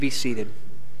Be seated.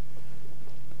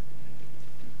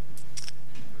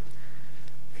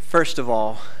 First of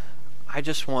all, I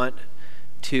just want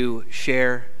to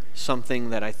share something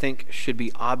that I think should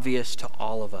be obvious to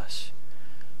all of us.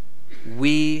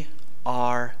 We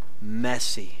are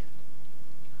messy.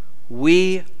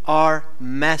 We are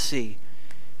messy.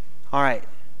 All right,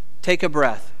 take a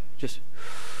breath. Just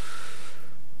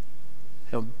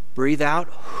breathe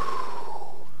out.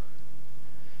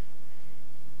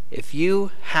 If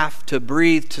you have to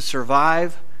breathe to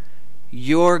survive,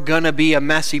 you're going to be a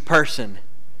messy person.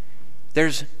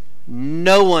 There's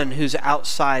no one who's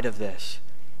outside of this.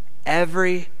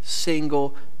 Every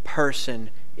single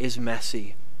person is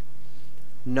messy.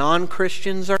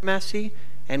 Non-Christians are messy,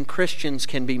 and Christians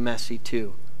can be messy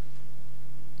too.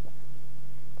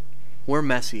 We're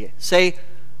messy. Say,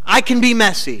 I can be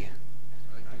messy.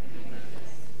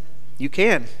 You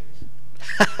can.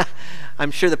 I'm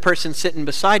sure the person sitting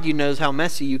beside you knows how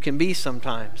messy you can be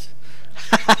sometimes.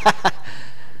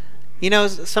 You know,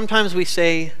 sometimes we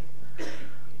say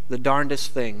the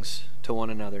darndest things to one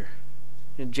another.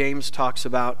 And James talks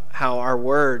about how our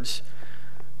words,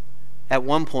 at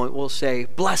one point, we'll say,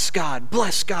 bless God,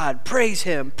 praise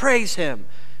Him.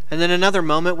 And then another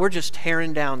moment, we're just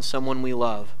tearing down someone we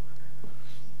love.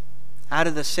 Out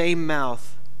of the same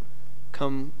mouth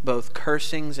come both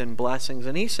cursings and blessings.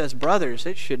 And he says, brothers,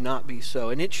 it should not be so.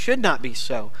 And it should not be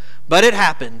so. But it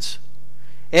happens.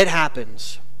 It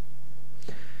happens.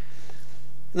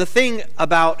 The thing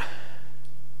about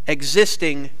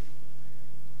existing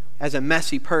as a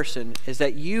messy person is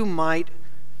that you might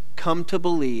come to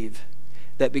believe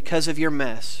that because of your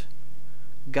mess,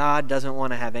 God doesn't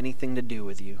want to have anything to do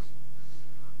with you,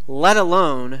 let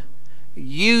alone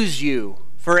use you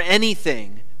for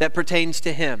anything that pertains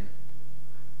to Him.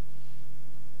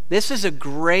 This is a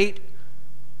great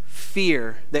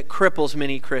fear that cripples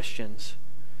many Christians.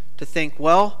 To think,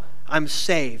 well, I'm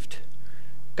saved.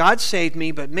 God saved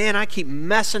me, but man, I keep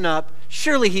messing up.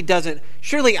 Surely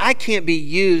I can't be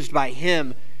used by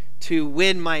Him to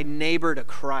win my neighbor to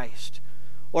Christ,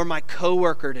 or my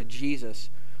coworker to Jesus,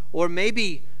 or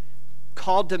maybe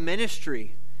called to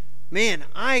ministry. Man,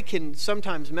 I can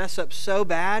sometimes mess up so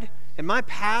bad. In my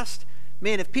past,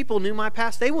 man, if people knew my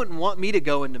past, they wouldn't want me to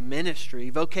go into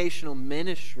ministry, vocational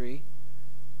ministry.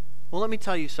 Well, let me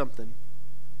tell you something.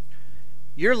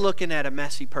 You're looking at a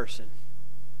messy person.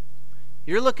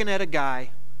 You're looking at a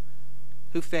guy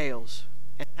who fails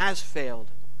and has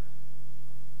failed.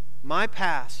 My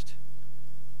past,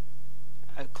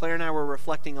 Claire and I were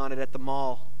reflecting on it at the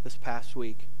mall this past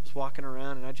week. I was walking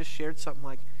around and I just shared something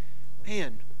like,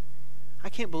 man, I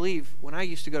can't believe when I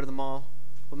used to go to the mall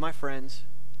with my friends,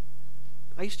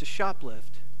 I used to shoplift.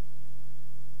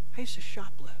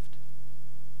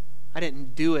 I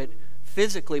didn't do it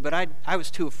physically, but I was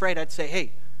too afraid. I'd say,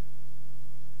 hey,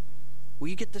 will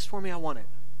you get this for me? I want it.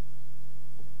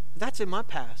 That's in my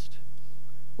past.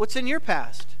 What's in your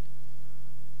past?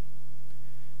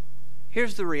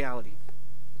 Here's the reality.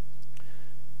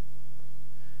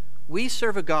 We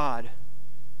serve a God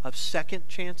of second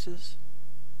chances,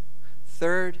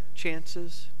 third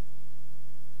chances,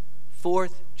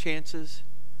 fourth chances,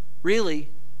 really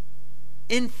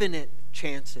infinite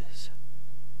chances.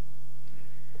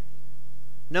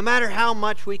 No matter how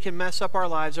much we can mess up our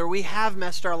lives, or we have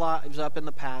messed our lives up in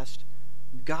the past,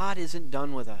 God isn't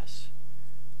done with us.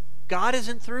 God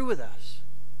isn't through with us.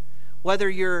 Whether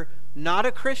you're not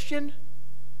a Christian,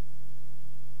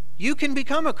 you can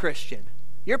become a Christian.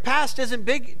 Your past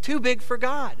isn't too big for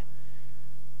God.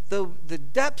 The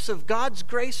depths of God's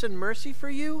grace and mercy for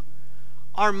you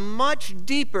are much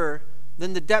deeper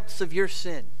than the depths of your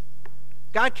sin.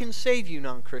 God can save you,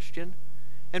 non-Christian.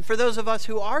 And for those of us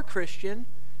who are Christian,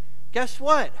 guess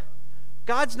what?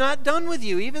 God's not done with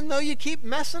you, even though you keep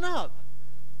messing up.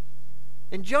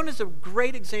 And Jonah's a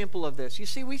great example of this. You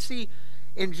see, we see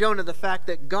in Jonah the fact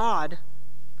that God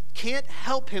can't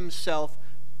help Himself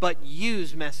but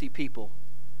use messy people.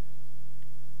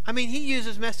 I mean, He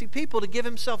uses messy people to give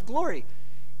Himself glory.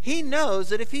 He knows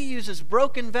that if He uses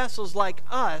broken vessels like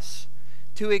us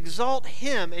to exalt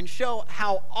Him and show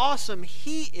how awesome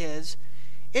He is,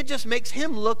 it just makes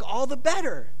Him look all the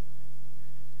better.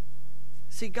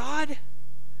 See, God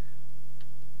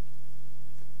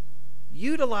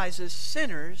utilizes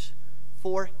sinners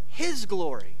for His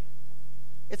glory.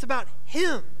 It's about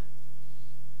Him.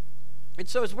 And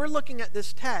so as we're looking at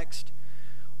this text,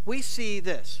 we see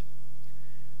this.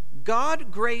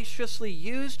 God graciously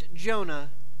used Jonah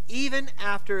even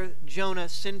after Jonah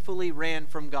sinfully ran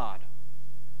from God.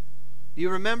 You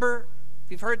remember,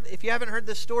 if you haven't heard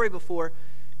this story before,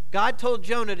 God told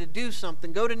Jonah to do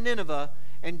something, go to Nineveh,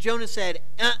 and Jonah said,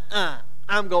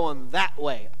 I'm going that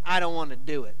way. I don't want to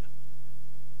do it.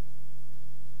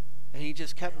 And he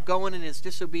just kept going in his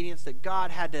disobedience that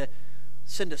God had to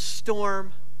send a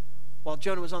storm while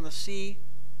Jonah was on the sea.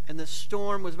 And the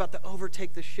storm was about to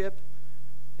overtake the ship.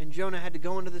 And Jonah had to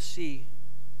go into the sea.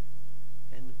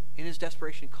 And in his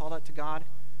desperation, he called out to God.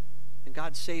 And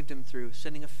God saved him through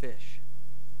sending a fish.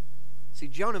 See,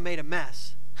 Jonah made a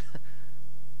mess.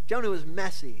 Jonah was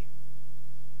messy.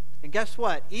 And guess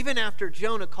what? Even after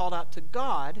Jonah called out to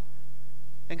God,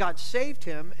 and God saved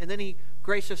him, and then he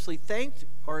graciously thanked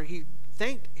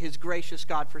his gracious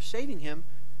God for saving him,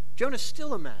 Jonah's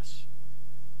still a mess.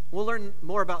 We'll learn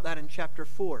more about that in chapter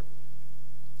 4.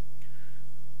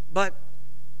 But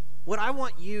what I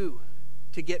want you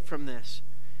to get from this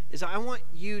is I want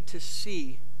you to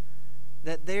see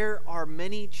that there are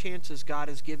many chances God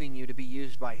is giving you to be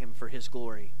used by him for his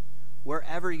glory.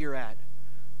 Wherever you're at,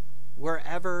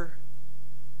 wherever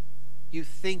you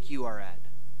think you are at.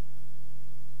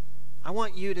 I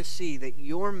want you to see that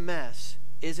your mess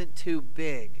isn't too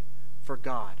big for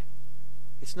God.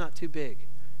 It's not too big.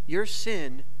 Your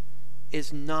sin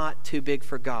is not too big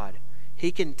for God.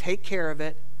 He can take care of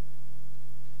it,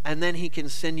 and then he can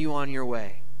send you on your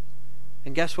way.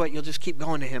 And guess what? You'll just keep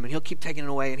going to him, and he'll keep taking it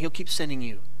away, and he'll keep sending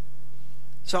you.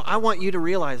 So I want you to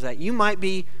realize that. You might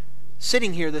be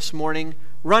sitting here this morning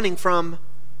running from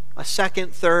a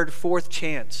second, third, fourth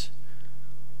chance.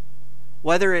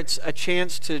 Whether it's a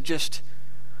chance to just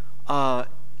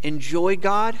enjoy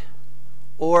God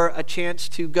or a chance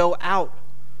to go out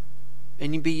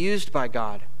and be used by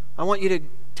God. I want you to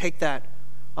take that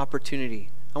opportunity.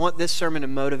 I want this sermon to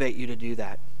motivate you to do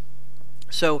that.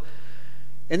 So,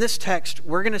 in this text,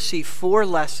 we're going to see 4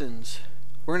 lessons.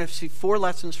 We're going to see 4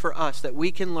 lessons for us that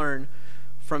we can learn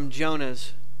from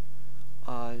Jonah's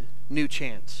new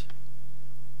chance.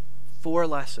 4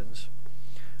 lessons.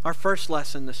 Our first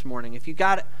lesson this morning, if you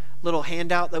got a little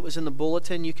handout that was in the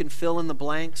bulletin, you can fill in the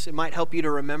blanks. It might help you to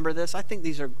remember this. I think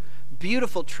these are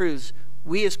beautiful truths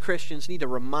we as Christians need to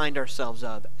remind ourselves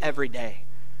of every day.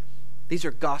 These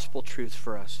are gospel truths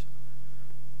for us.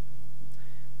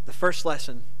 The first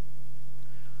lesson: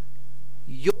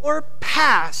 your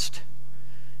past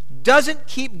doesn't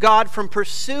keep God from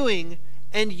pursuing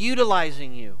and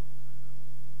utilizing you.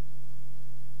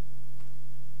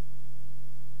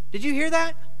 Did you hear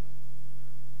that?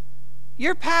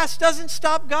 Your past doesn't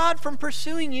stop God from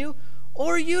pursuing you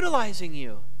or utilizing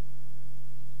you.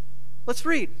 Let's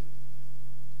read.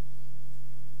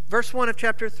 Verse 1 of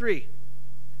chapter 3.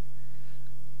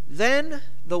 Then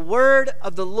the word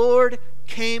of the Lord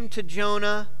came to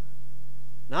Jonah,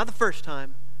 not the first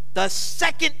time, the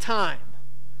second time.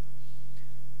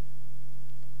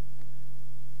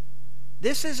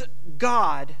 This is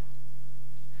God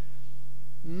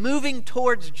moving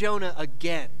towards Jonah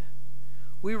again.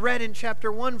 We read in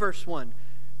chapter 1, verse 1.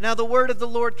 Now the word of the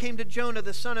Lord came to Jonah,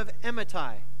 the son of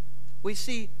Amittai. We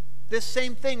see this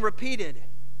same thing repeated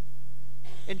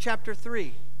in chapter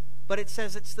 3. But it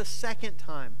says it's the second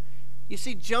time. You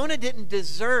see, Jonah didn't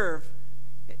deserve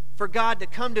for God to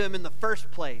come to him in the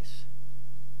first place.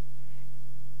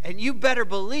 And you better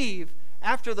believe,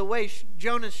 after the way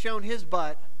Jonah's shown his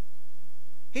butt,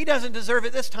 he doesn't deserve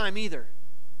it this time either.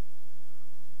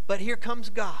 But here comes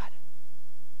God.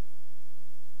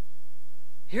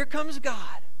 Here comes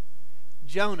God.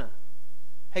 Jonah.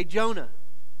 Hey, Jonah.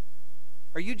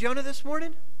 Are you Jonah this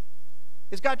morning?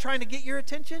 Is God trying to get your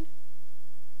attention?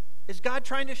 Is God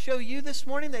trying to show you this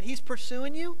morning that he's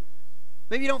pursuing you?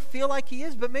 Maybe you don't feel like he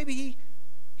is, but maybe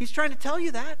he's trying to tell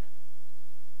you that.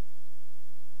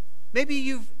 Maybe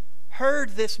you've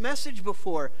heard this message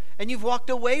before and you've walked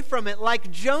away from it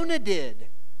like Jonah did.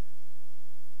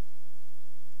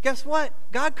 Guess what?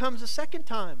 God comes a second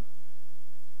time.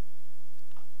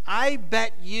 I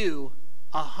bet you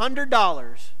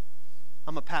 $100.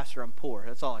 I'm a pastor, I'm poor.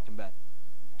 That's all I can bet.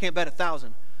 Can't bet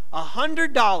 1,000.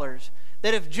 $100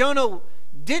 that if Jonah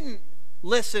didn't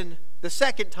listen the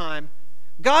second time,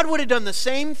 God would have done the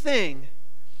same thing.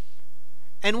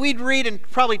 And we'd read in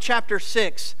probably chapter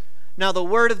 6, now the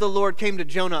word of the Lord came to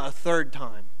Jonah a third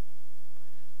time.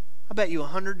 I bet you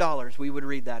 $100 we would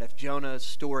read that if Jonah's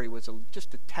story was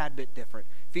just a tad bit different.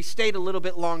 If he stayed a little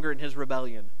bit longer in his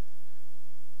rebellion.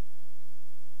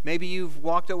 Maybe you've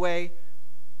walked away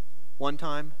 1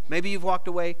 time. Maybe you've walked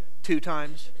away 2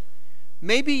 times.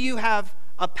 Maybe you have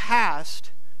a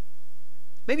past.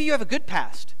 Maybe you have a good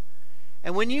past.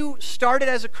 And when you started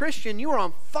as a Christian, you were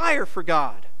on fire for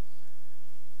God.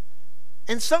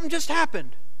 And something just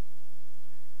happened.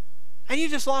 And you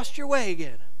just lost your way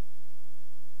again.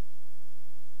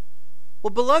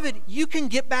 Well, beloved, you can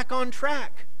get back on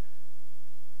track.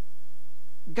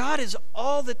 God is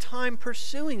all the time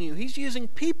pursuing you. He's using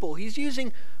people. He's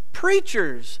using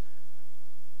preachers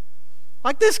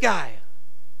like this guy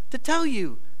to tell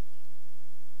you,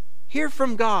 hear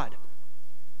from God.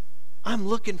 I'm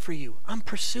looking for you. I'm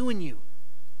pursuing you.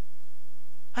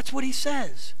 That's what he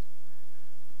says.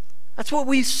 That's what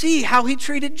we see, how he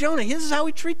treated Jonah. This is how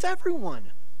he treats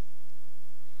everyone.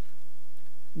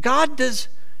 God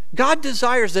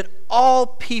desires that all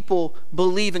people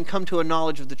believe and come to a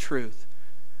knowledge of the truth.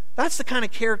 That's the kind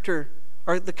of character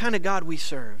or the kind of God we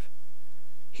serve.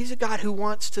 He's a God who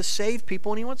wants to save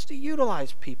people and he wants to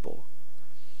utilize people.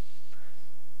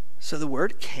 So the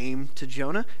word came to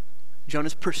Jonah.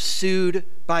 Jonah's pursued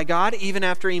by God even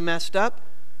after he messed up.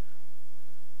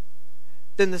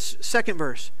 Then the second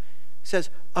verse says,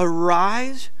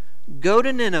 arise, go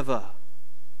to Nineveh,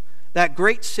 that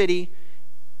great city,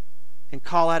 and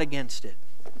call out against it.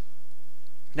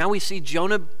 Now we see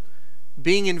Jonah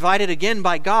being invited again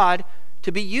by God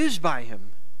to be used by him.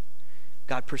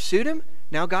 God pursued him.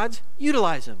 Now God's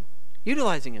utilizing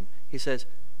him. He says,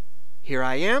 here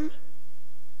I am.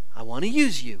 I want to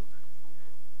use you.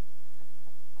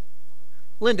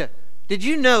 Linda, did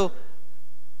you know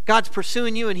God's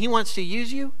pursuing you and he wants to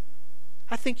use you?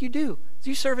 I think you do.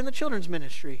 You serve in the children's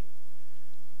ministry.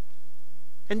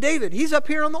 And David, he's up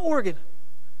here on the organ.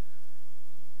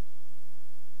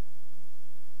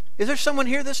 Is there someone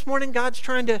here this morning God's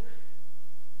trying to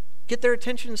get their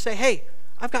attention and say, hey,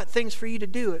 I've got things for you to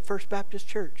do at First Baptist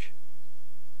Church?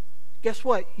 Guess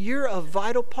what? You're a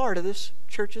vital part of this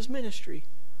church's ministry.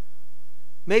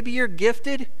 Maybe you're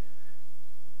gifted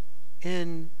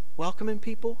in welcoming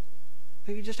people.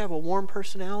 Maybe you just have a warm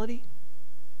personality.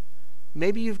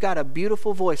 Maybe you've got a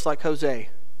beautiful voice like Jose.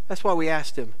 That's why we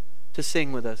asked him to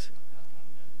sing with us.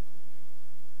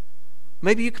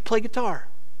 Maybe you could play guitar.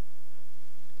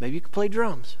 Maybe you could play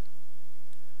drums.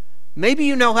 Maybe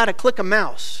you know how to click a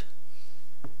mouse.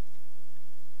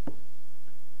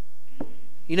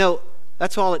 You know,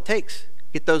 that's all it takes.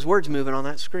 Get those words moving on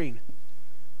that screen.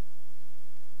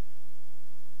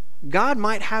 God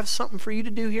might have something for you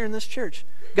to do here in this church.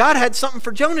 God had something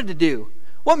for Jonah to do.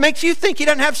 What makes you think he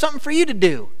doesn't have something for you to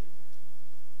do?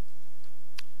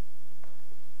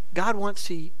 God wants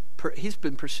to, he's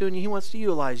been pursuing you. He wants to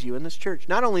utilize you in this church.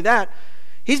 Not only that,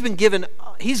 he's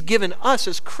given us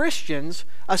as Christians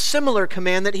a similar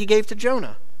command that he gave to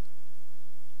Jonah.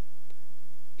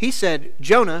 He said,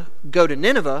 Jonah, go to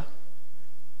Nineveh.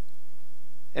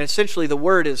 And essentially the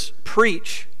word is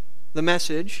preach the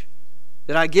message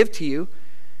that I give to you.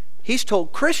 He's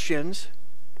told Christians,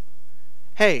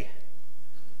 hey,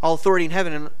 all authority in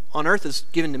heaven and on earth is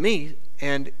given to me.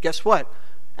 And guess what?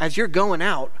 As you're going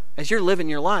out, as you're living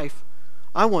your life,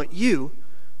 I want you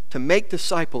to make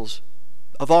disciples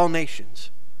of all nations,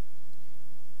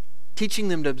 teaching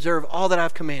them to observe all that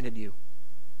I've commanded you.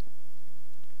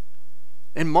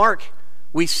 In Mark,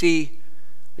 we see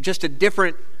just a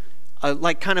different,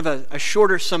 kind of a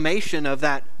shorter summation of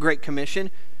that Great Commission.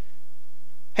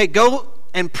 Hey, go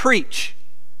and preach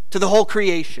to the whole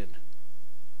creation.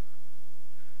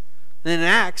 And then in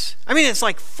Acts, it's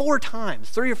like 3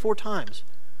 or 4 times.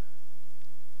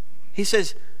 He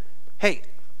says, hey,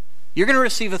 you're going to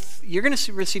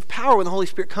receive power when the Holy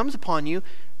Spirit comes upon you,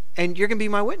 and you're going to be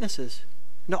my witnesses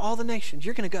to all the nations.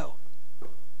 You're going to go.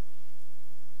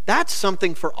 That's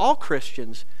something for all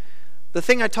Christians. The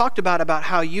thing I talked about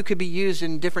how you could be used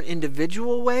in different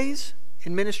individual ways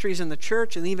in ministries in the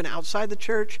church and even outside the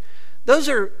church, those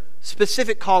are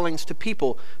specific callings to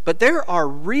people. But there are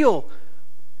real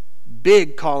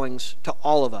big callings to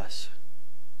all of us.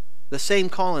 The same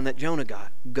calling that Jonah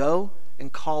got. Go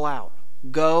and call out.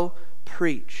 Go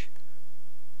preach.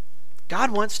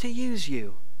 God wants to use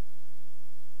you.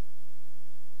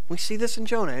 We see this in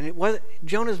Jonah. And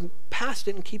Jonah's past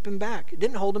didn't keep him back. It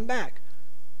didn't hold him back.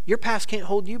 Your past can't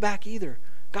hold you back either.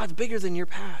 God's bigger than your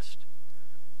past.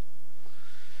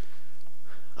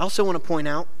 I also want to point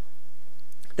out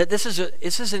that this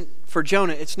isn't for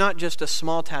Jonah. It's not just a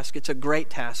small task. It's a great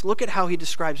task. Look at how he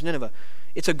describes Nineveh.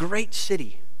 It's a great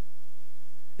city.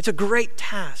 It's a great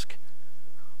task.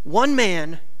 One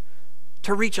man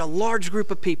to reach a large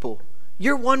group of people.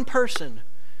 You're one person.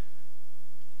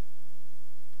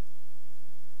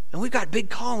 And we've got big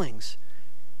callings.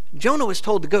 Jonah was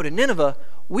told to go to Nineveh.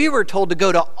 We were told to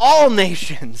go to all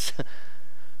nations.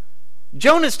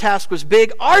 Jonah's task was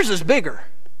big. Ours is bigger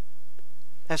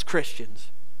as Christians.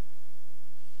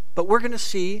 But we're going to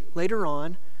see later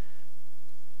on,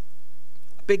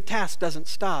 a big task doesn't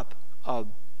stop a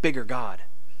bigger God.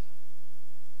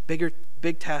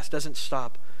 Big task doesn't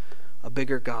stop a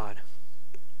bigger God.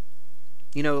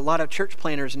 You know, a lot of church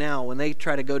planners now, when they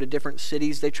try to go to different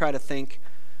cities, they try to think,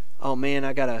 oh man,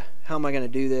 how am I going to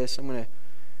do this? I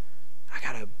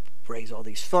got to raise all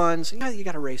these funds. You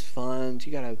got to raise funds.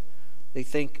 They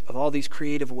think of all these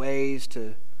creative ways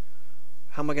to,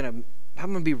 how am I going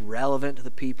to be relevant to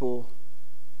the people?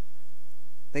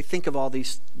 They think of all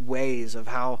these ways of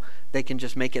how they can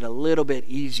just make it a little bit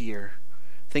easier,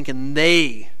 thinking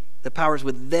the power's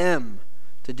with them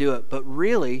to do it. But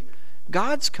really,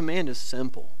 God's command is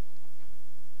simple.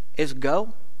 It's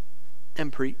go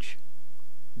and preach.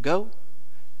 Go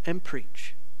and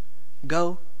preach.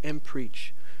 Go and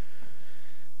preach.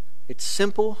 It's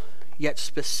simple yet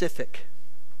specific.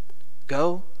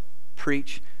 Go,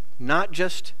 preach, not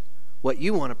just what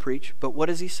you want to preach, but what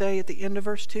does he say at the end of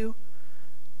verse 2?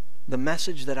 The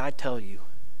message that I tell you.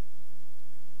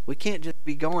 We can't just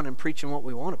be going and preaching what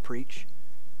we want to preach.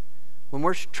 When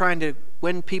we're trying to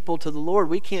win people to the Lord,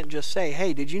 we can't just say,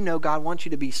 hey, did you know God wants you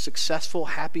to be successful,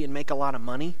 happy, and make a lot of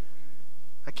money?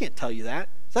 I can't tell you that.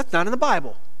 That's not in the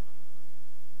Bible.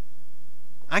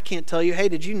 I can't tell you, hey,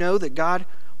 did you know that God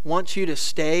wants you to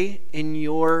stay in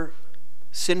your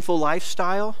sinful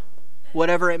lifestyle,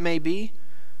 whatever it may be,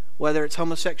 whether it's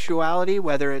homosexuality,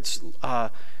 whether it's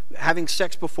having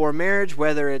sex before marriage,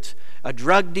 whether it's a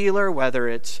drug dealer, whether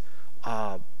it's,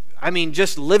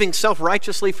 just living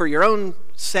self-righteously for your own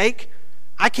sake.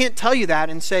 I can't tell you that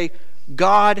and say,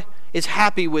 God is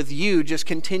happy with you just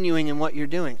continuing in what you're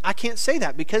doing. I can't say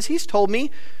that because he's told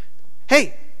me,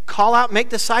 hey, call out, make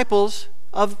disciples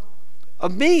of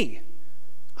me.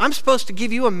 I'm supposed to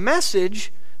give you a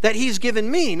message that he's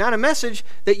given me, not a message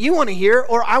that you want to hear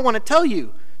or I want to tell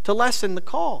you to lessen the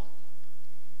call.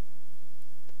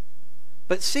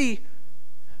 But see,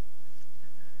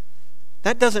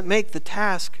 that doesn't make the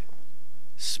task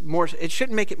more, it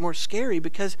shouldn't make it more scary,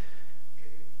 because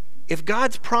if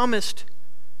God's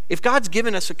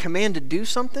given us a command to do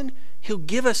something, he'll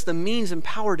give us the means and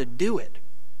power to do it.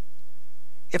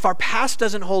 If our past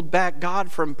doesn't hold back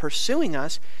God from pursuing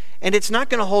us, and it's not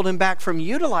going to hold him back from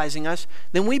utilizing us,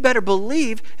 then we better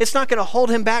believe it's not going to hold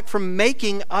him back from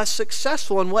making us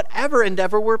successful in whatever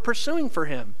endeavor we're pursuing for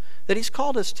him that he's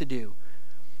called us to do.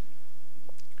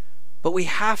 But we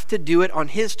have to do it on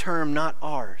his term, not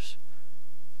ours.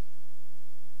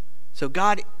 So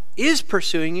God is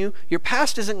pursuing you. Your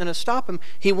past isn't going to stop him.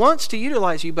 He wants to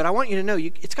utilize you, but I want you to know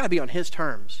it's got to be on his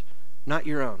terms, not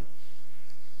your own.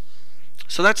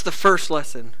 So that's the first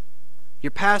lesson.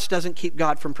 Your past doesn't keep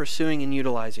God from pursuing and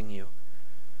utilizing you.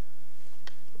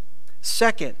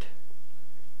 Second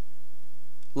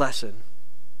lesson.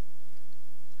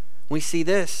 We see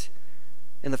this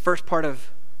in the first part of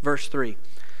verse 3.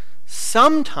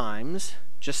 Sometimes,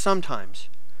 just sometimes,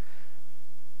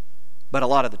 but a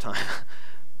lot of the time,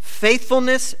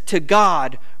 faithfulness to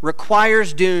God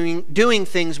requires doing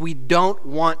things we don't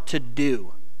want to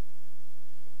do.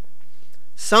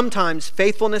 Sometimes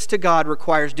faithfulness to God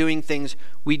requires doing things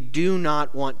we do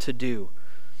not want to do.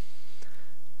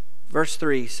 Verse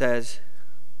 3 says,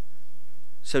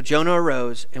 so Jonah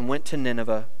arose and went to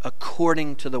Nineveh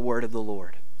according to the word of the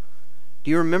Lord.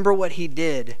 Do you remember what he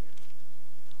did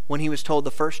when he was told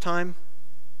the first time?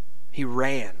 He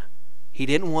ran. He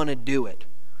didn't want to do it.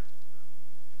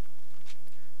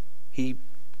 He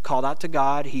called out to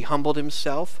God. He humbled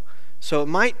himself. So it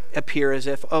might appear as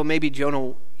if, maybe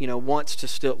Jonah, wants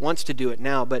to do it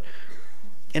now. But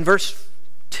in verse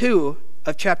 2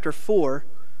 of chapter 4,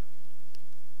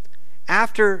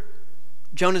 after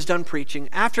Jonah's done preaching,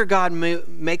 after God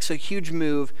makes a huge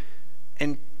move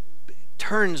and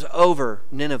turns over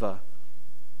Nineveh,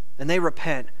 and they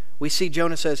repent, we see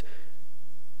Jonah says,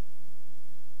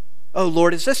 "Oh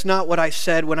Lord, is this not what I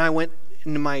said when I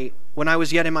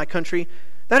was yet in my country?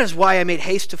 That is why I made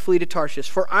haste to flee to Tarshish,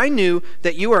 for I knew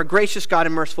that you are a gracious God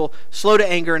and merciful, slow to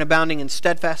anger and abounding in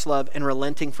steadfast love and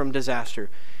relenting from disaster."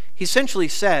 He's essentially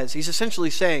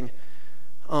saying,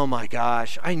 oh my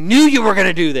gosh, I knew you were going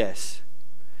to do this.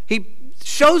 He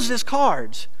shows his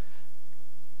cards.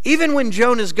 Even when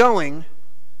Jonah's going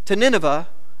to Nineveh,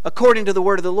 according to the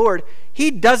word of the Lord,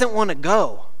 he doesn't want to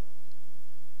go.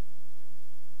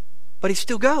 But he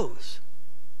still goes.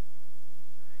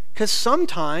 Because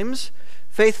sometimes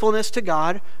faithfulness to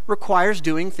God requires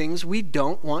doing things we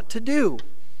don't want to do.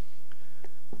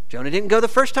 Jonah didn't go the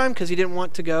first time because he didn't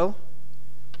want to go.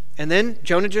 And then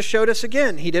Jonah just showed us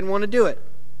again. He didn't want to do it.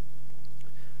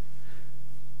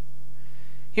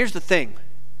 Here's the thing.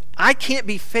 I can't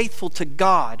be faithful to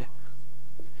God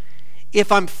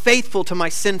if I'm faithful to my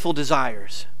sinful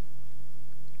desires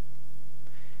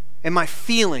and my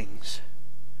feelings,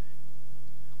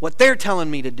 what they're telling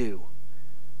me to do.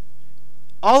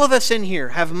 All of us in here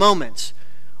have moments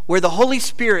where the Holy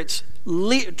Spirit's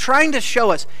trying to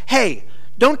show us, hey,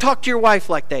 don't talk to your wife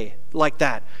like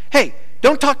that. Hey,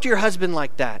 don't talk to your husband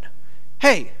like that.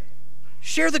 Hey,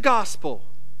 share the gospel.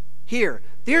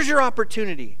 There's your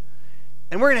opportunity.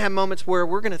 And we're going to have moments where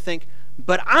we're going to think,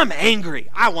 but I'm angry.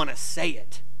 I want to say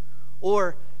it.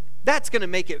 Or that's going to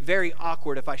make it very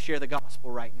awkward if I share the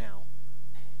gospel right now.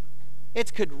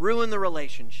 It could ruin the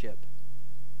relationship.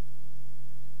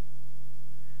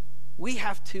 We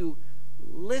have to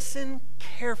listen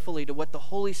carefully to what the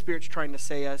Holy Spirit's trying to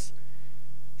say us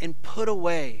and put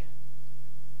away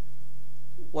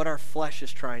what our flesh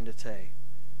is trying to say.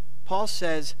 Paul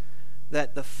says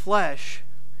that the flesh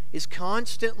is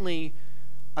constantly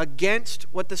against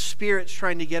what the Spirit's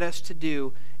trying to get us to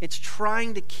do. It's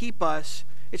trying to keep us,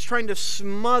 it's trying to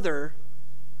smother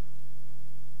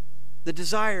the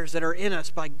desires that are in us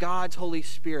by God's Holy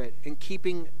Spirit and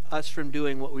keeping us from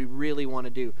doing what we really want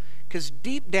to do. Because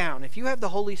deep down, if you have the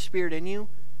Holy Spirit in you,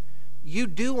 you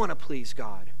do want to please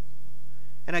God.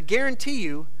 And I guarantee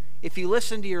you, if you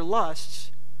listen to your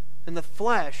lusts and the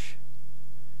flesh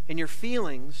and your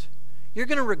feelings, you're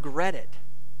going to regret it.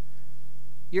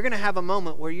 You're going to have a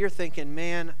moment where you're thinking,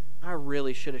 man, I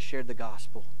really should have shared the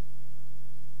gospel.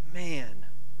 Man,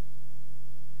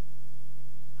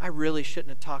 I really shouldn't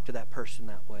have talked to that person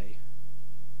that way.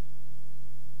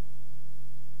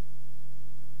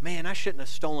 Man, I shouldn't have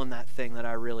stolen that thing that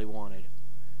I really wanted.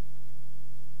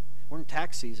 We're in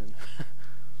tax season.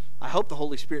 I hope the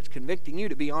Holy Spirit's convicting you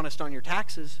to be honest on your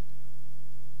taxes.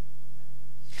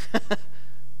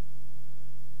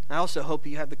 I also hope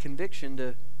you have the conviction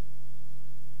to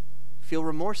feel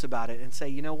remorse about it and say,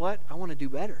 you know what? I want to do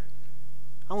better.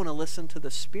 I want to listen to the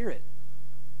Spirit.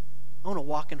 I want to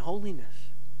walk in holiness.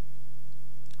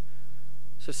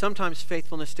 So sometimes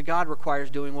faithfulness to God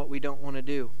requires doing what we don't want to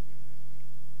do.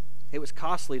 It was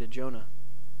costly to Jonah.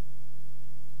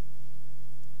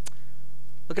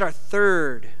 Look at our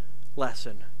third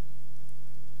lesson.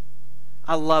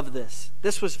 I love this.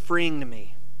 This was freeing to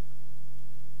me.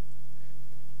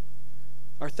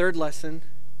 Our third lesson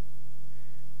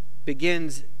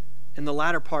begins in the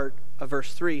latter part of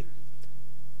verse 3.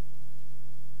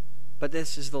 But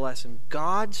this is the lesson.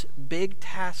 God's big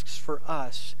tasks for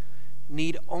us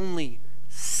need only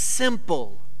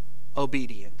simple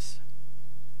obedience.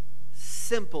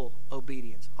 Simple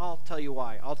obedience. I'll tell you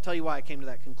why. I'll tell you why I came to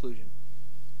that conclusion.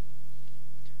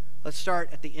 Let's start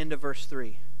at the end of verse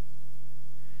 3.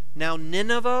 Now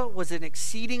Nineveh was an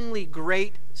exceedingly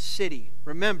great city.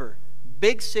 Remember,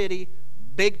 big city,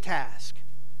 big task.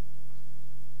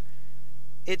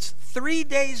 It's 3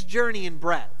 days' journey in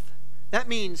breadth. That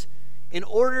means in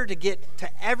order to get to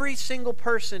every single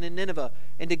person in Nineveh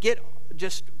and to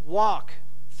just walk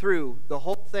through the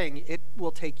whole thing, it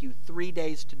will take you 3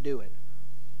 days to do it.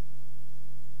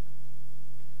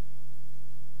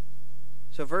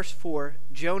 So verse 4,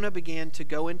 Jonah began to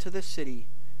go into the city,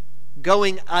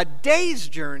 going a day's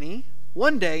journey,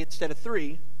 1 day instead of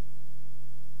 3,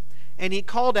 and he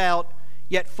called out,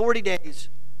 yet 40 days,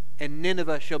 and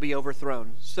Nineveh shall be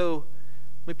overthrown. So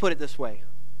let me put it this way.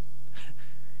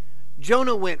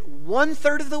 Jonah went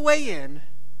 1/3 of the way in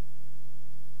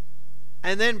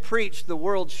and then preached the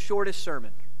world's shortest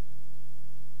sermon.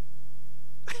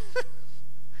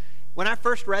 When I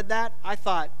first read that, I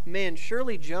thought, man,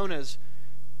 surely Jonah's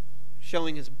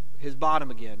showing his bottom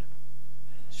again.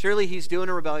 Surely he's doing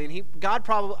a rebellion.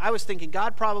 I was thinking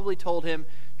God probably told him,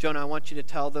 Jonah, I want you to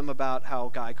tell them about how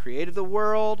God created the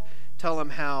world. Tell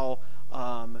them how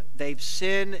they've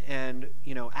sinned and,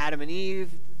 Adam and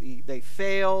Eve, they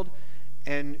failed.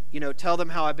 And, tell them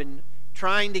how I've been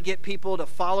trying to get people to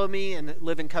follow me and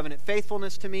live in covenant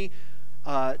faithfulness to me.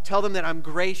 Tell them that I'm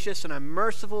gracious and I'm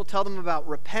merciful. Tell them about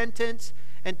repentance.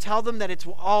 And tell them that it's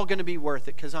all going to be worth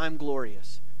it because I'm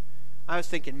glorious. I was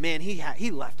thinking, man,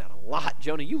 he left out a lot.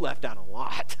 Jonah, you left out a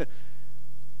lot.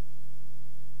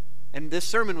 And this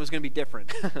sermon was going to be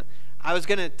different. I was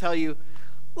going to tell you,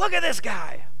 look at this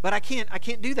guy. But I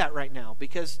can't do that right now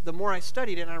because the more I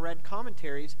studied and I read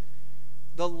commentaries,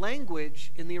 the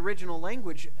language in the original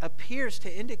language appears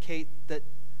to indicate that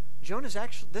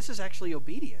this is actually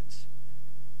obedience.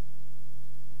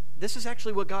 This is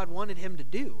actually what God wanted him to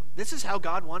do. This is how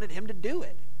God wanted him to do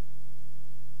it.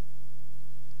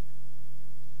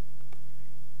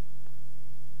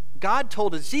 God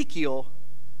told Ezekiel,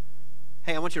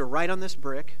 hey, I want you to write on this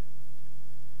brick.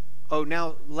 Oh,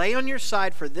 now lay on your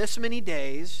side for this many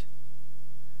days.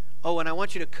 Oh, and I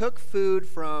want you to cook food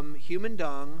from human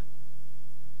dung.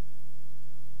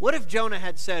 What if Jonah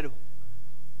had said,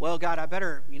 well, God, I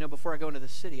better, before I go into the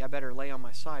city, I better lay on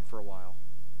my side for a while.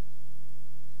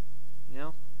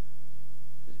 Because,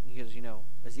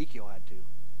 Ezekiel had to.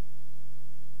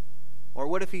 Or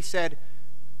what if he said,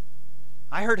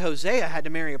 I heard Hosea had to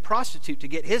marry a prostitute to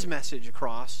get his message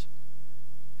across.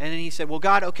 And then he said, well,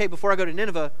 God, okay, before I go to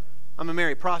Nineveh, I'm going to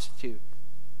marry a prostitute.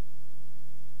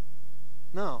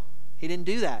 No, he didn't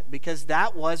do that because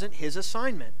that wasn't his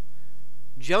assignment.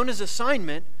 Jonah's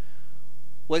assignment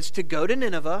was to go to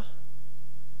Nineveh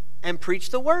and preach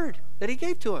the word that he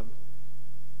gave to him.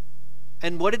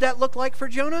 And what did that look like for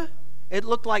Jonah? It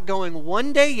looked like going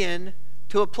one day in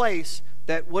to a place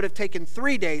that would have taken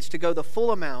 3 days to go the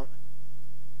full amount.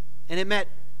 And it meant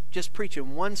just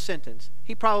preaching one sentence.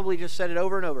 He probably just said it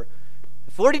over and over.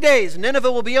 In 40 days,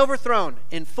 Nineveh will be overthrown.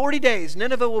 In 40 days,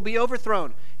 Nineveh will be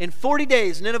overthrown. In 40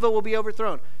 days, Nineveh will be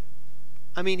overthrown.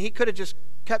 I mean, he could have just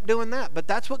kept doing that, but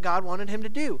that's what God wanted him to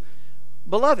do.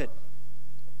 Beloved,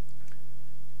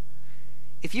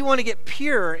 if you want to get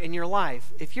pure in your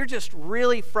life, if you're just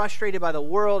really frustrated by the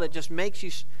world, it just makes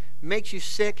you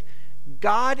sick,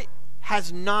 God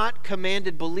has not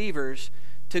commanded believers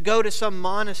to go to some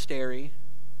monastery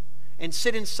and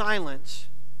sit in silence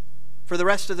for the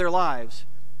rest of their lives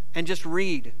and just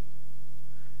read.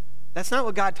 That's not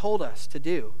what God told us to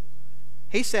do.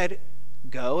 He said,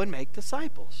 go and make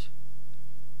disciples.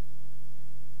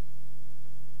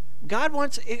 God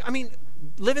wants,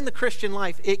 living the Christian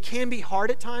life, it can be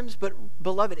hard at times, but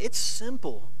beloved, it's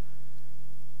simple.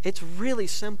 It's really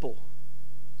simple.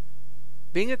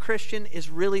 Being a Christian is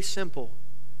really simple.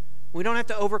 We don't have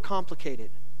to overcomplicate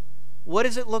it. What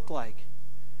does it look like?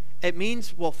 It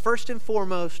means, well, first and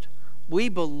foremost, we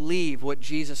believe what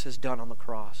Jesus has done on the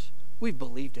cross. We've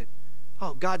believed it.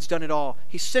 Oh, God's done it all.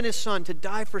 He sent his son to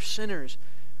die for sinners.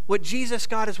 What Jesus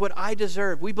got is what I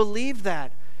deserve. We believe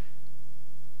that.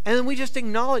 And then we just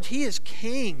acknowledge he is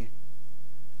king.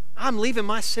 I'm leaving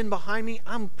my sin behind me.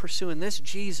 I'm pursuing this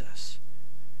Jesus.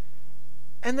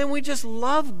 And then we just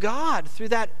love God through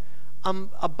that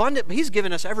abundant. He's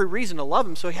given us every reason to love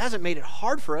him, so he hasn't made it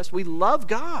hard for us. We love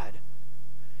God.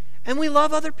 And we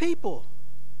love other people.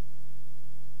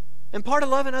 And part of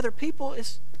loving other people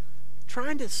is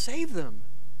trying to save them.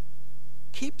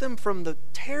 Keep them from the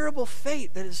terrible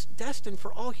fate that is destined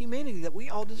for all humanity that we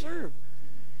all deserve.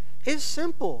 It's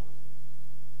simple.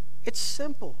 It's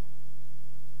simple.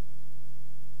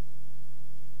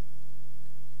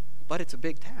 But it's a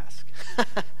big task.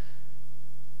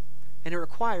 And it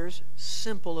requires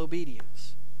simple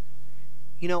obedience.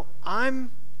 You know,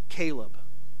 I'm Caleb.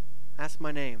 That's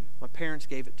my name. My parents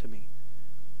gave it to me.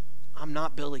 I'm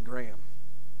not Billy Graham.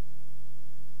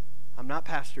 I'm not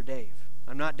Pastor Dave.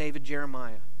 I'm not David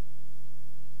Jeremiah.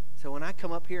 So when I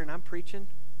come up here and I'm preaching,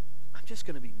 I'm just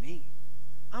going to be me.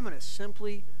 I'm going to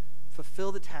simply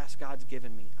fulfill the task God's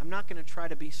given me. I'm not going to try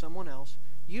to be someone else.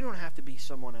 You don't have to be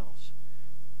someone else.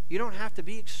 You don't have to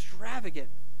be extravagant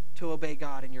to obey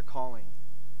God in your calling.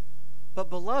 But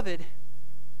beloved,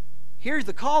 here's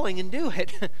the calling and do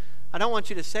it. I don't want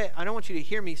you to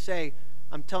hear me say,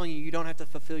 I'm telling you, you don't have to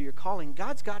fulfill your calling.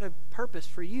 God's got a purpose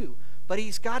for you, but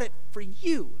he's got it for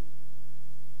you.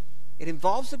 It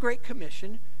involves the Great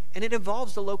Commission, and it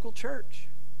involves the local church.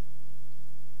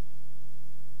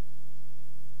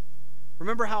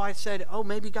 Remember how I said, oh,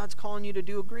 maybe God's calling you to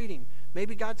do a greeting.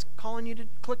 Maybe God's calling you to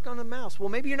click on the mouse. Well,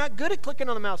 maybe you're not good at clicking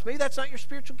on the mouse. Maybe that's not your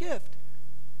spiritual gift.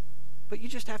 But you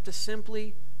just have to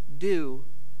simply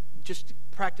just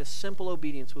practice simple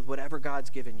obedience with whatever God's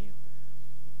given you.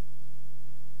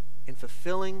 In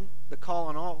fulfilling the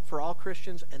call for all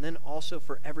Christians, and then also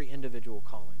for every individual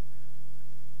calling.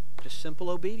 Just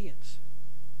simple obedience.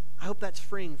 I hope that's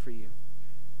freeing for you.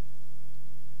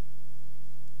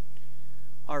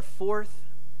 Our fourth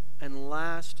and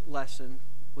last lesson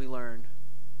we learned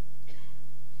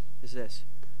is this.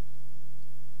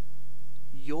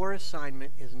 Your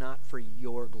assignment is not for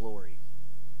your glory.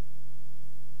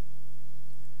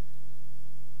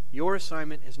 Your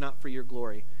assignment is not for your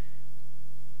glory.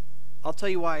 I'll tell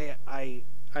you why I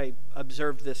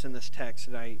observed this in this text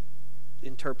and I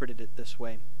interpreted it this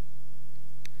way.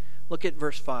 Look at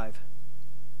verse 5.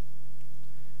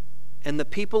 And the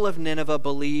people of Nineveh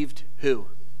believed who?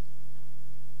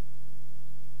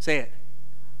 Say it.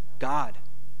 God.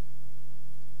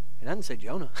 It doesn't say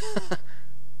Jonah.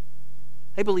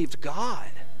 They believed God.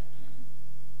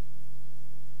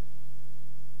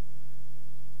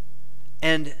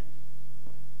 And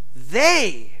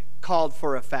they called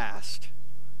for a fast.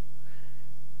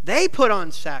 They put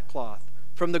on sackcloth,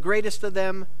 from the greatest of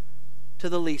them to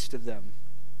the least of them.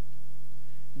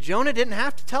 Jonah didn't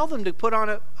have to tell them to put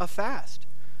on a fast.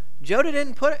 Jonah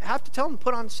didn't have to tell them to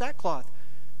put on sackcloth.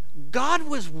 God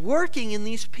was working in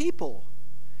these people.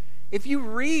 If you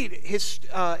read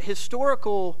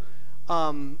historical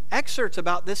excerpts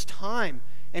about this time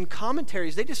and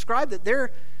commentaries, they describe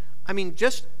that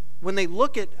just when they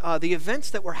look at the events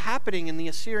that were happening in the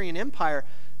Assyrian Empire,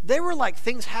 they were like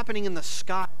things happening in the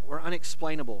sky that were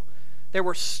unexplainable. There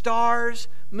were stars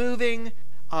moving.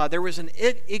 There was an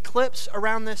eclipse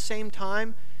around this same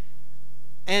time.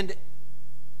 And,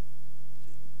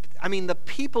 I mean, the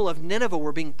people of Nineveh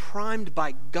were being primed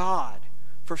by God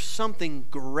for something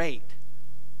great.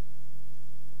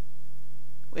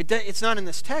 It's not in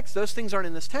this text. Those things aren't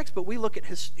in this text, but we look at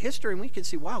history and we can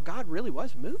see, wow, God really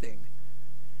was moving.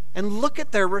 And look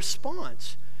at their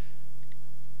response.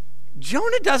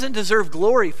 Jonah doesn't deserve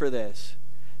glory for this.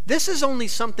 This is only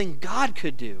something God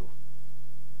could do.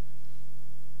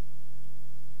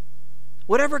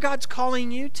 Whatever God's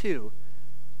calling you to.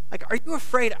 Like, are you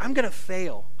afraid I'm going to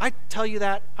fail? I tell you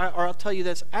that, or I'll tell you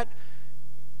this. That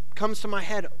comes to my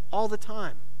head all the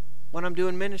time when I'm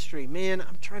doing ministry. Man,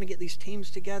 I'm trying to get these teams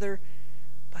together,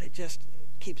 but it just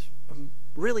keeps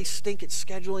really stink at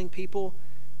scheduling people.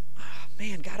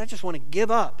 Man, God, I just want to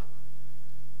give up.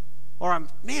 Or I'm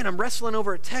wrestling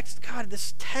over a text. God,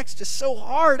 this text is so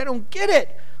hard. I don't get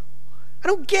it.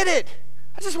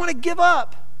 I just want to give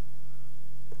up.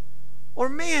 Or,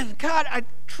 man, God, I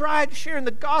tried sharing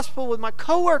the gospel with my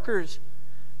coworkers,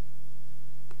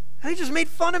 and they just made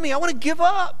fun of me. I want to give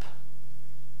up.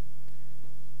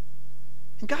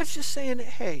 And God's just saying,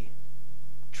 hey,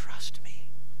 trust me.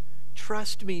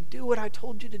 Trust me. Do what I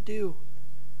told you to do.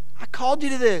 I called you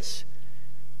to this.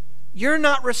 You're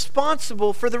not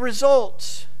responsible for the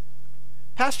results.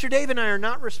 Pastor Dave and I are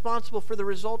not responsible for the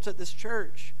results at this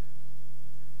church.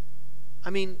 I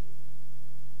mean,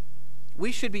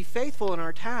 we should be faithful in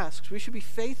our tasks. We should be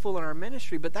faithful in our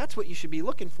ministry, but that's what you should be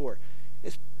looking for.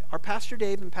 Are Pastor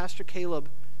Dave and Pastor Caleb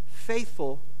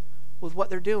faithful with what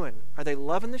they're doing? Are they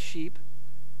loving the sheep?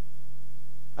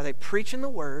 Are they preaching the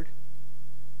word?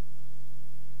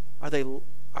 Are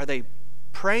they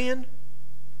praying?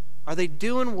 Are they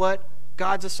doing what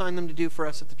God's assigned them to do for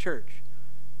us at the church?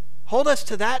 Hold us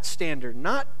to that standard,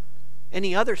 not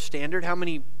any other standard, how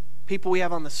many people we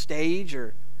have on the stage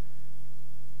or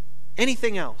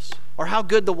anything else, or how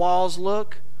good the walls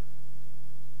look,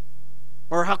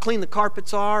 or how clean the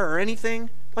carpets are, or anything.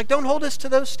 Like, don't hold us to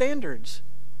those standards.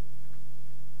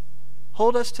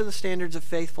 Hold us to the standards of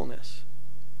faithfulness.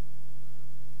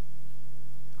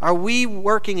 Are we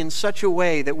working in such a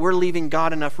way that we're leaving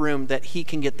God enough room that He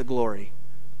can get the glory?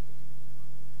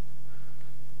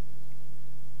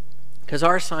 Because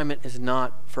our assignment is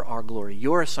not for our glory.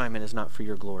 Your assignment is not for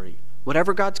your glory.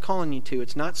 Whatever God's calling you to,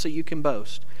 it's not so you can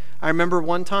boast. I remember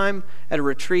one time at a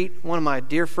retreat, one of my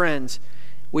dear friends,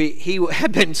 he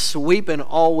had been sweeping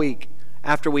all week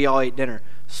after we all ate dinner.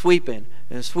 Sweeping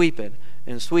and sweeping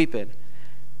and sweeping.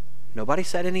 Nobody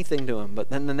said anything to him. But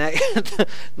then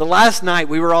the last night,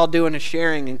 we were all doing a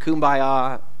sharing and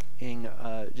kumbaya, and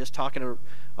just talking to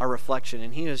our reflection.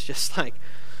 And he was just like,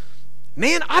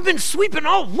 man, I've been sweeping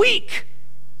all week.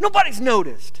 Nobody's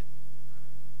noticed.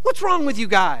 What's wrong with you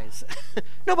guys?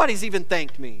 Nobody's even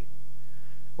thanked me.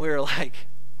 We were like,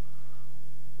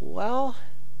 well,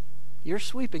 your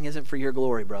sweeping isn't for your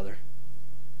glory, brother.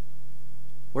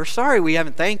 We're sorry we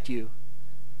haven't thanked you.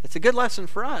 It's a good lesson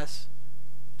for us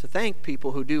to thank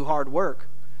people who do hard work.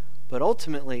 But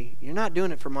ultimately, you're not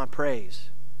doing it for my praise.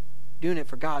 You're doing it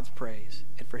for God's praise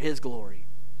and for His glory.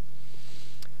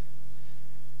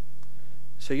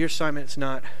 So your assignment is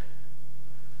not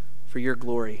for your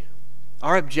glory.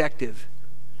 Our objective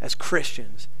as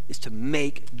Christians is to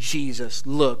make Jesus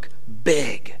look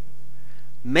big.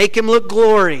 Make Him look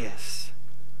glorious.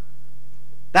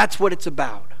 That's what it's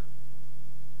about.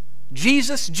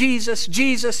 Jesus, Jesus,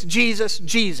 Jesus, Jesus,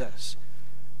 Jesus.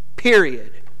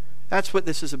 Period. That's what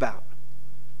this is about.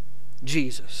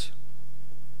 Jesus.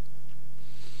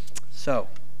 So,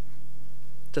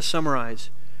 to summarize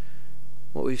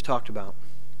what we've talked about.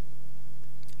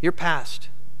 Your past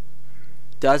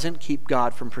doesn't keep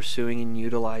God from pursuing and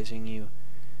utilizing you.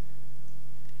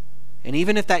 And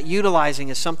even if that utilizing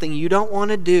is something you don't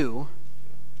want to do,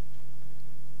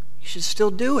 you should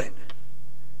still do it.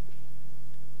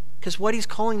 Because what He's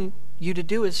calling you to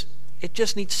do is, it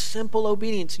just needs simple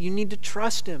obedience. You need to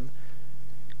trust Him.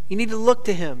 You need to look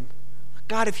to Him.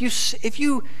 God, if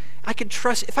I could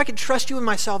trust you with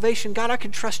my salvation, God, I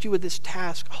could trust you with this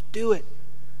task. I'll do it.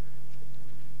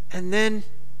 And then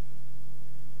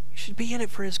you should be in it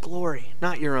for His glory,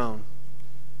 not your own.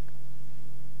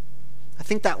 I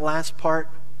think that last part,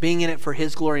 being in it for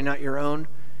His glory, not your own,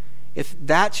 if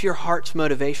that's your heart's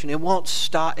motivation, it won't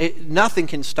stop. Nothing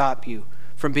can stop you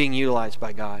from being utilized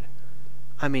by God.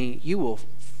 I mean, you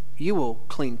will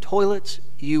clean toilets,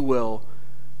 you will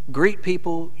greet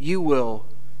people, you will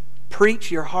preach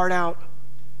your heart out.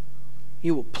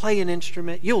 You will play an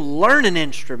instrument. You'll learn an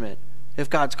instrument if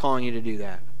God's calling you to do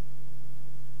that.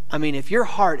 I mean, if your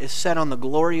heart is set on the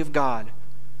glory of God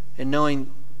and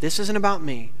knowing this isn't about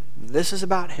me, this is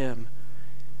about Him,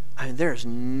 I mean, there's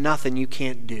nothing you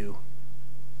can't do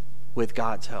with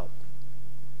God's help.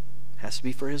 It has to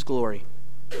be for His glory.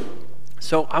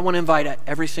 So I want to invite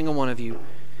every single one of you,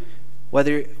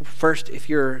 whether first, if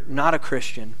you're not a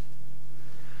Christian,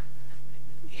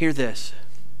 hear this.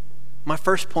 My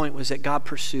first point was that God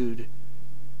pursues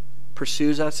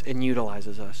us and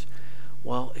utilizes us.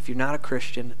 Well, if you're not a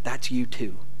Christian, that's you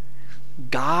too.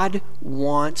 God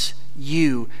wants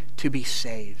you to be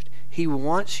saved. He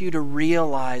wants you to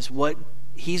realize what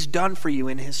He's done for you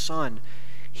in His Son.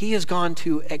 He has gone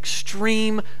to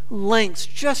extreme lengths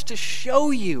just to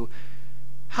show you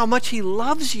how much He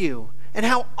loves you and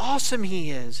how awesome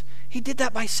He is. He did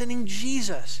that by sending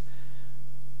Jesus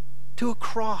to a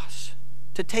cross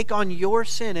to take on your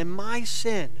sin and my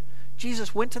sin.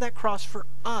 Jesus went to that cross for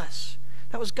us.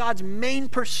 That was God's main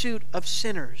pursuit of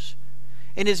sinners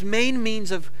and His main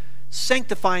means of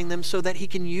sanctifying them so that He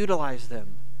can utilize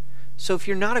them. So if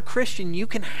you're not a Christian, you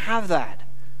can have that.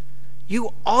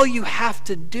 All you have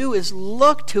to do is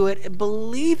look to it and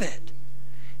believe it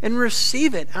and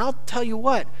receive it. And I'll tell you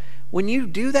what, when you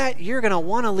do that, you're going to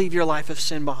want to leave your life of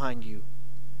sin behind you.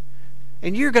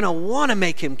 And you're going to want to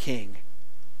make Him king.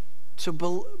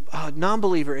 So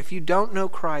non-believer, if you don't know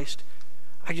Christ,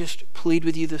 I just plead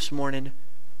with you this morning,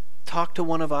 talk to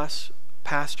one of us,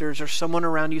 pastors, or someone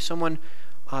around you, someone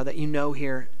that you know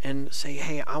here, and say,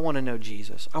 hey, I want to know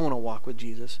Jesus. I want to walk with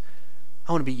Jesus.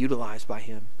 I want to be utilized by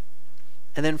Him.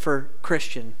 And then for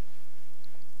Christian,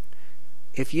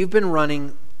 if you've been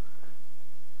running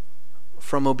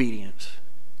from obedience,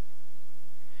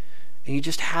 and you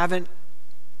just haven't,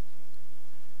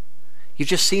 you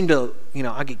just seem to,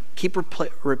 I could keep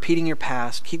repeating your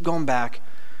past, keep going back,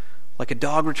 like a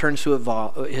dog returns to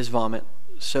his vomit,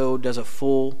 so does a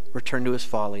fool return to his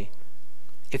folly.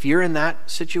 If you're in that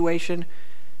situation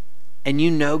and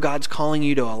you know God's calling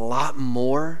you to a lot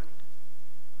more,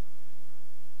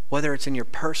 whether it's in your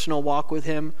personal walk with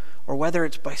Him or whether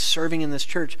it's by serving in this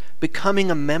church, becoming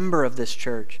a member of this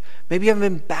church, maybe you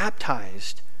haven't been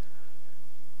baptized,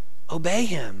 obey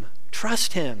Him,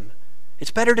 trust Him.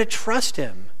 It's better to trust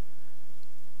Him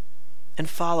and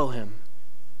follow Him.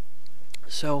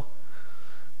 So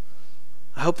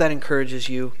I hope that encourages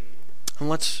you. And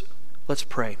let's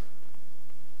pray.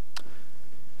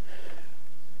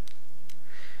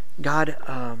 God,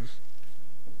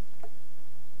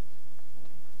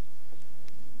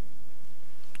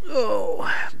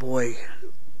 oh boy,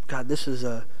 God, this is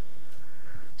a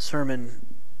sermon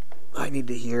I need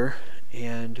to hear,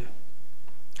 and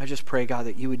I just pray, God,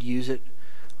 that you would use it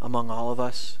among all of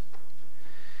us.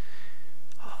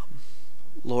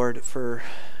 Lord, for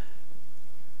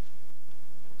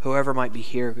whoever might be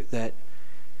here that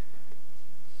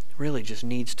really just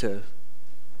needs to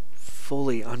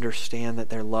fully understand that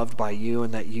they're loved by you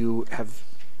and that you have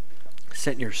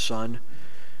sent your Son,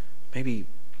 maybe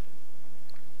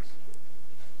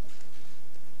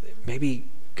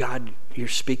God, you're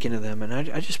speaking to them, and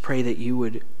I just pray that you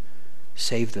would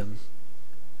save them,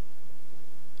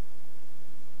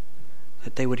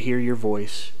 that they would hear your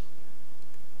voice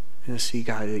and see,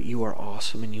 God, that you are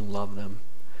awesome and you love them.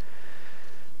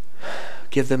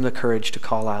 Give them the courage to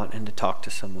call out and to talk to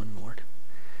someone, Lord.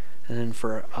 And then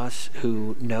for us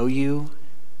who know you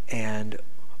and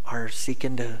are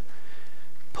seeking to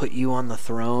put you on the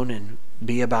throne and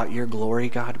be about your glory,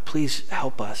 God, please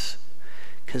help us.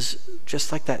 Because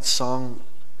just like that song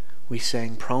we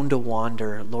sang, prone to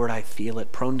wander, Lord, I feel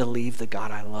it, prone to leave the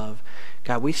God I love.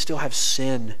 God, we still have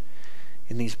sin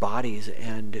in these bodies,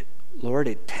 and Lord,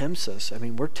 it tempts us. I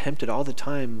mean, we're tempted all the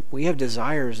time. We have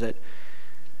desires that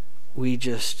we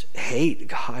just hate,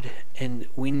 God, and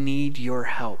we need your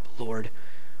help, Lord.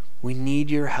 We need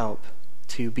your help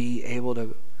to be able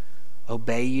to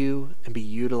obey you and be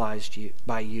utilized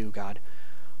by you, God.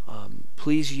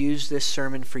 Please use this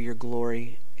sermon for your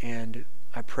glory, and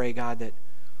I pray, God, that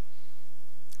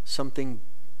something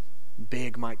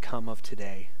big might come of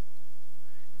today.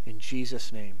 In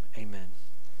Jesus' name, amen.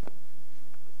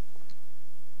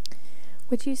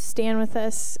 Would you stand with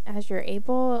us as you're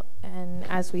able and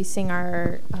as we sing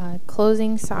our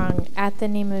closing song, At the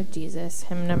Name of Jesus,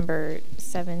 hymn number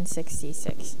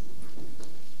 766.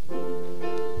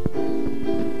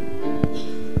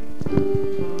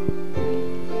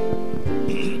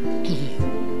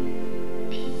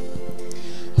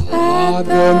 At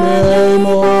the name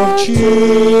of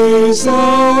Jesus,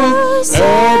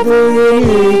 every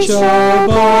knee shall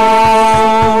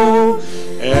bow,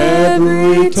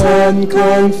 every tongue and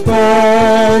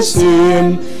confess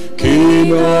him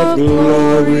King of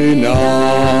glory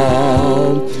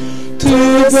now.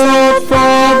 To the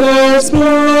Father's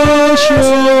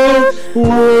pleasure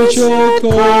we shall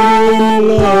call him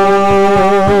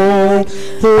Lord,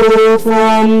 who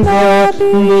from the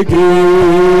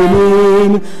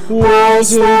beginning was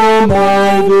the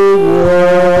mighty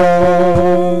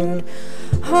Word,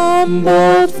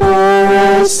 humbled for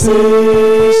a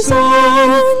season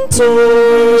to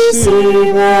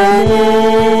receive a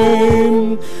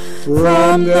name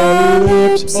from the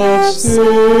lips of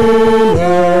sinners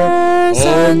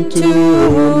unto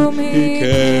whom he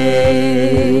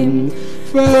came.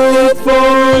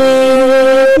 Faithful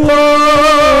in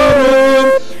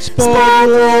blood,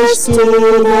 spotless to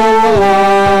the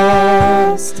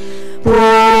last,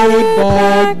 brought it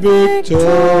back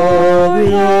victorious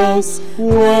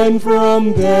when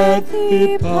from death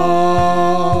he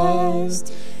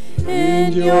passed.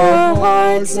 In your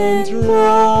hearts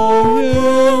enthrone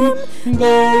him,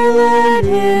 there let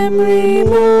him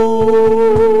remove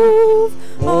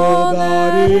all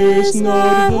that is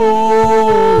not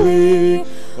holy,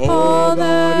 all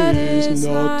that is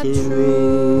not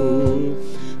true.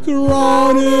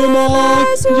 Crown him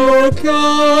as your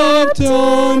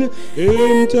captain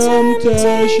in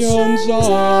temptation's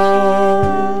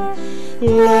hour.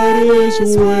 Let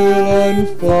his will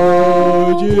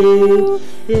unfold you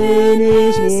in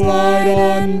his light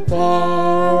and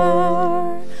power.